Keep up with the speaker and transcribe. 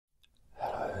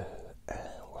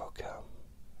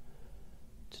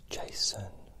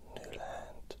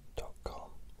jasonnewland.com.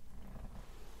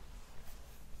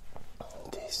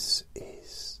 This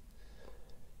is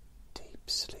Deep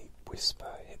Sleep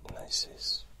Whisper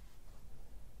Hypnosis.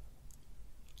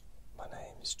 My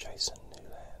name is Jason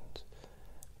Newland.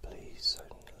 Please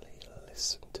only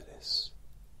listen to this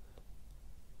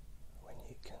when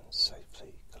you can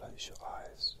safely close your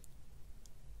eyes.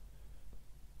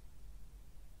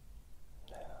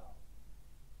 Now,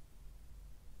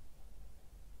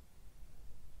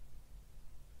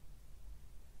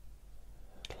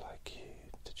 I'd like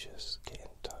you to just get in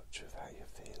touch with how you're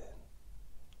feeling.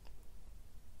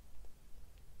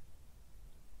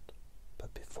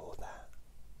 But before that,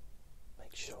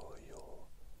 make sure you're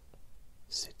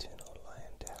sitting or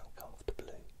lying down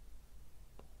comfortably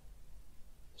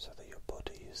so that your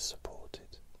body is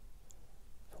supported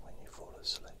for when you fall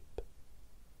asleep.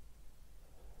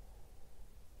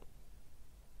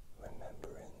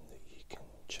 Remembering that you can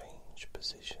change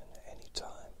position at any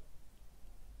time.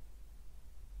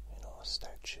 You're not a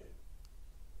statue.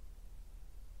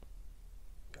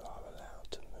 You are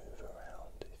allowed to move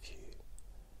around if you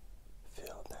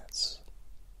feel that's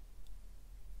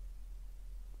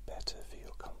better for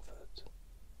your comfort.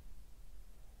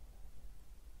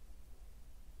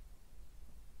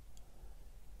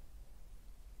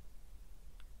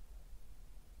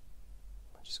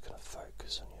 I'm just going to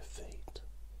focus on your feet.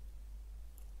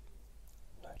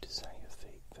 Notice how your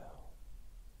feet feel.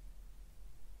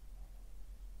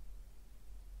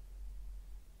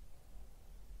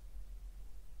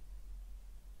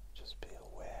 Just be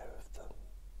aware of them.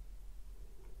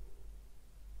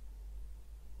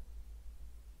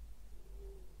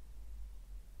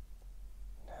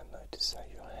 Now notice how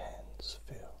your hands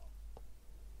feel.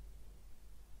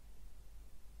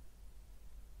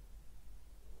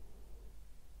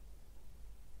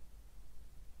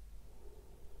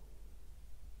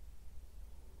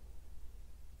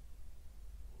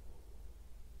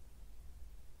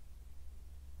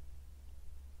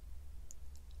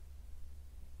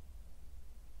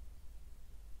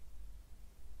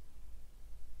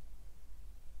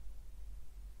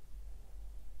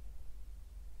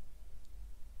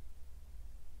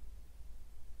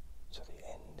 So the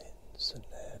endings and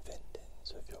nerve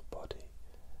endings of your body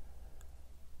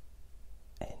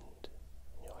end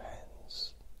in your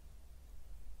hands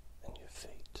and your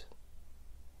feet,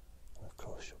 and of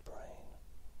course your brain.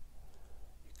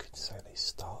 You could say they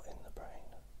start in the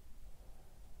brain,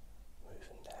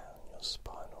 moving down your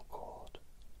spinal cord,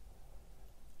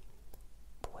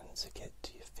 but once they get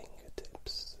to your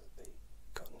fingertips, they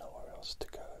got nowhere else to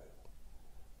go.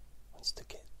 Once they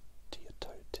get to your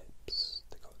toe tips,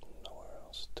 they got nowhere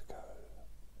else to go.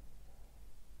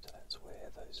 So that's where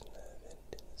those nerve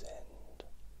endings end.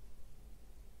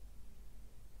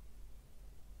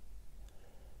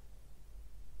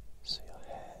 So your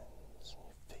hands and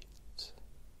your feet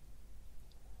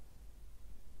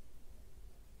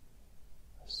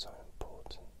are so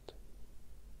important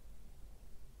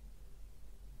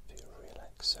for your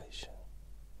relaxation.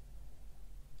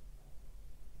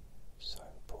 So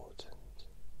important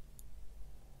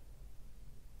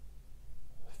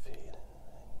for feeling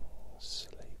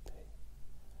sleepy.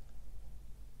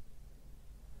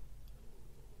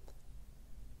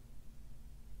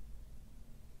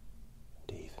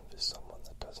 And even for someone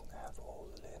that doesn't have all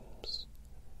the limbs,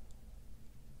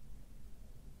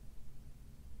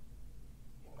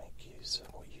 you make use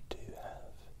of what you do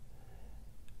have,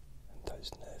 and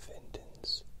those nerve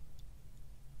endings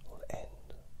will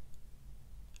end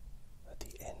at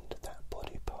the end of that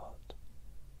body part.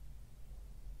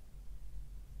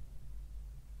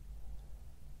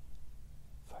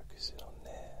 Focusing on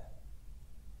there,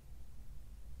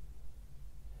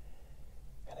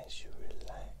 and as you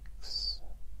relax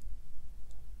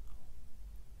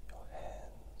your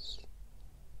hands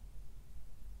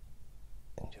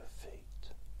and your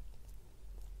feet,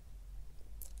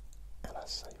 and I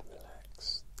say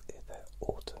relax, they're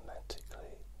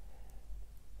automatically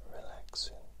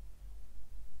relaxing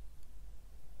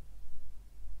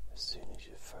as soon as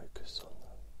you focus on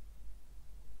them.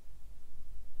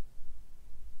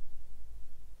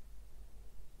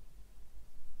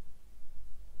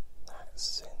 That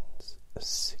sends a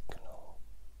signal,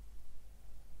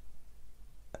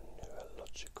 a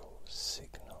neurological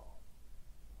signal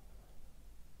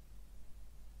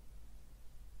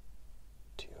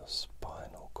to your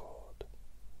spinal cord.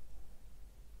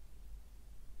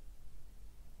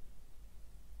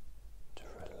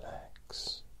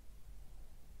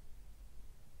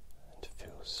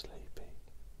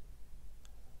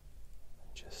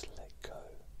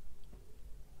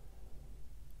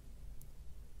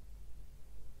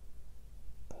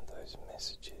 those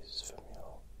messages from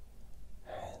your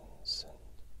hands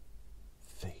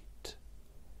and feet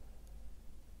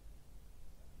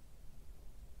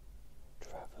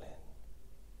travelling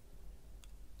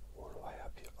all the way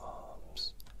up your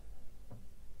arms,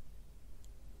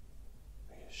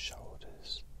 your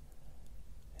shoulders,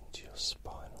 into your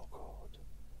spinal cord,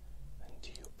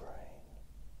 into your brain,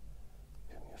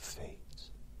 from your feet,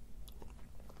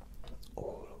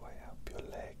 all the way up your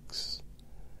legs,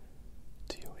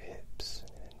 to your hips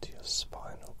and into your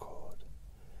spinal cord,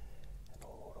 and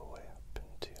all the way up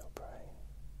into your brain,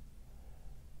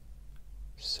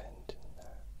 sending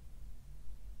that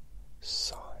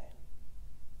sign,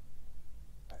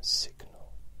 that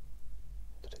signal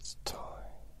that it's time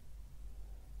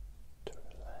to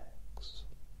relax.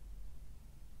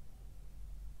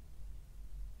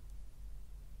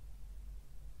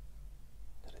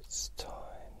 That it's time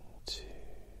to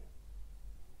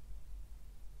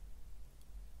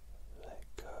let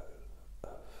go of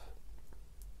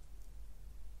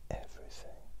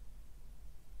everything.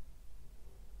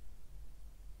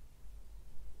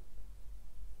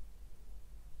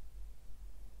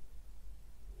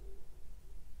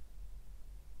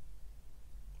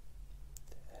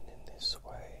 And in this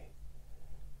way,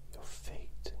 your feet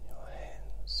and your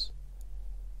hands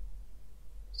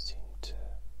seem to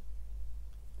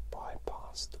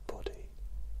bypass the body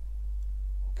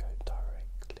and go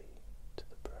directly to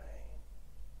the brain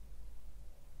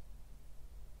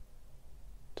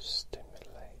to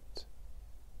stimulate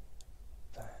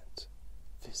that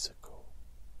physical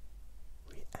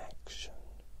reaction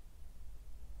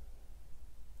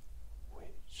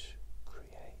which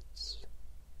creates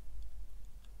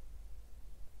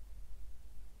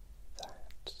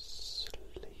that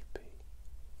sleepy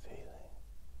feeling.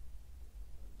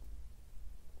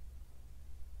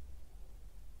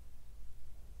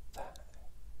 That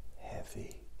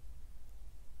heavy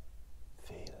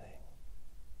feeling.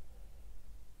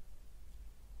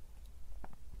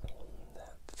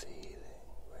 That feeling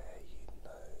where you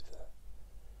know that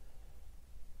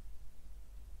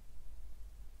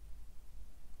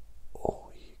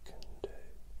all you can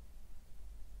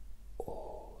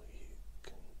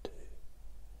do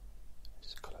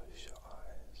is close your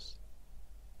eyes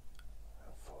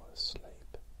and fall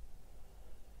asleep.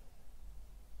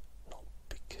 Not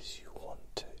because you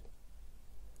want to,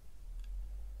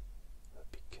 but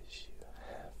because you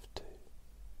have to.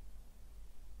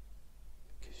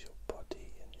 Because your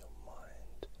body and your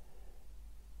mind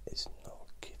is not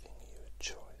giving you a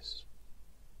choice.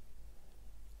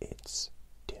 It's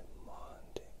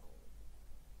demanding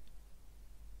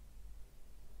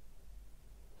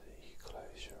that you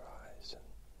close your eyes and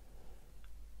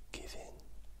give in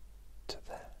to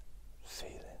that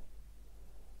feeling.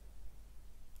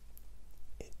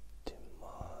 It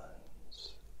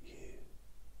demands you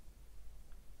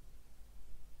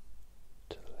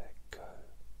to let go.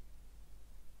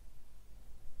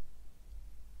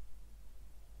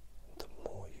 And the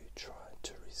more you try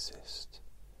to resist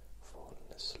falling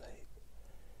asleep,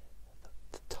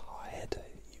 the tireder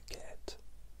you get,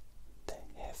 the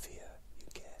heavier you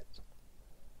get.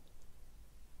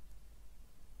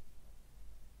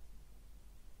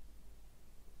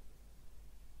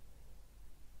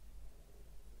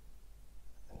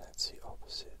 And that's the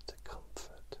opposite to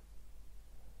comfort.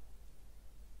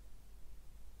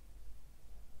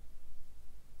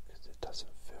 Because it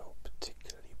doesn't feel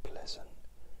particularly pleasant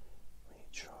when you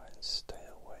try and stay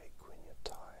awake when you're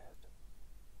tired.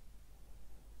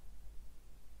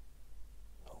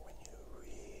 Not when you're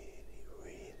really,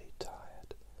 really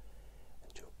tired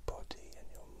and your body and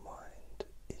your mind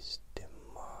is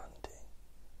demanding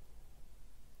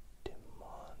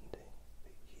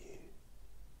that you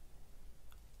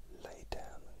lay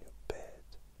down on your bed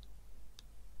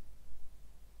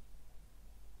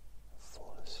and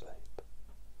fall asleep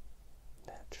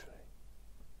naturally.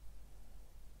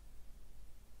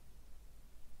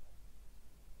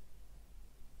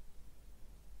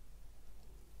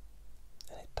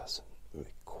 And it doesn't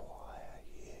require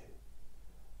you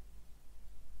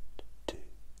to do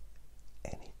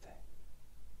anything.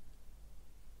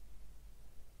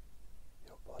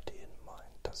 Your body and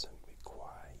mind doesn't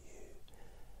require you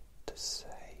to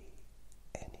say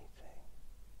anything.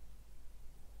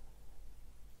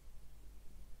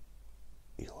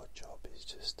 Your job is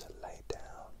just to lay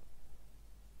down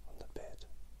on the bed.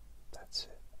 That's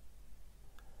it.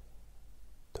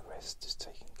 The rest is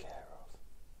taken care of.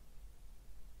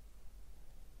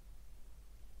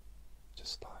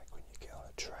 Just like when you get on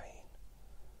a train,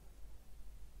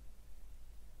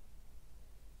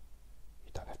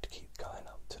 you don't have to keep going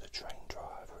up to the train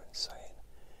driver and saying,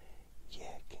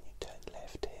 yeah, can you turn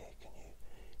left here, can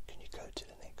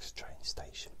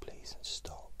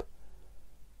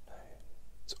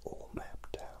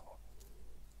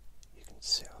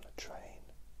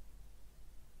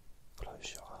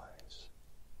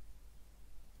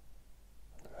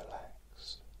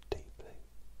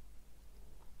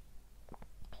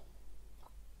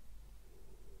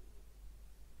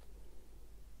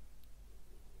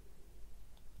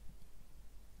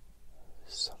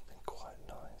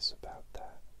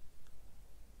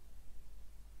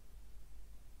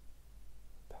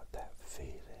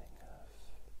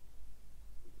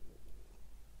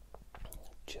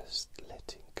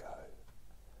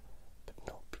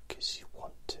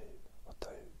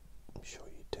I'm sure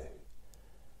you do,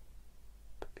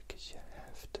 but because you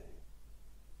have to,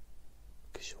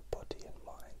 because your body and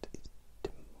mind is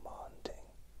demanding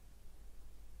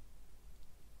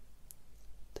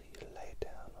that you lay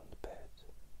down on the bed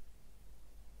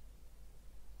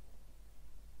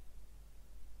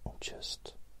and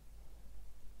just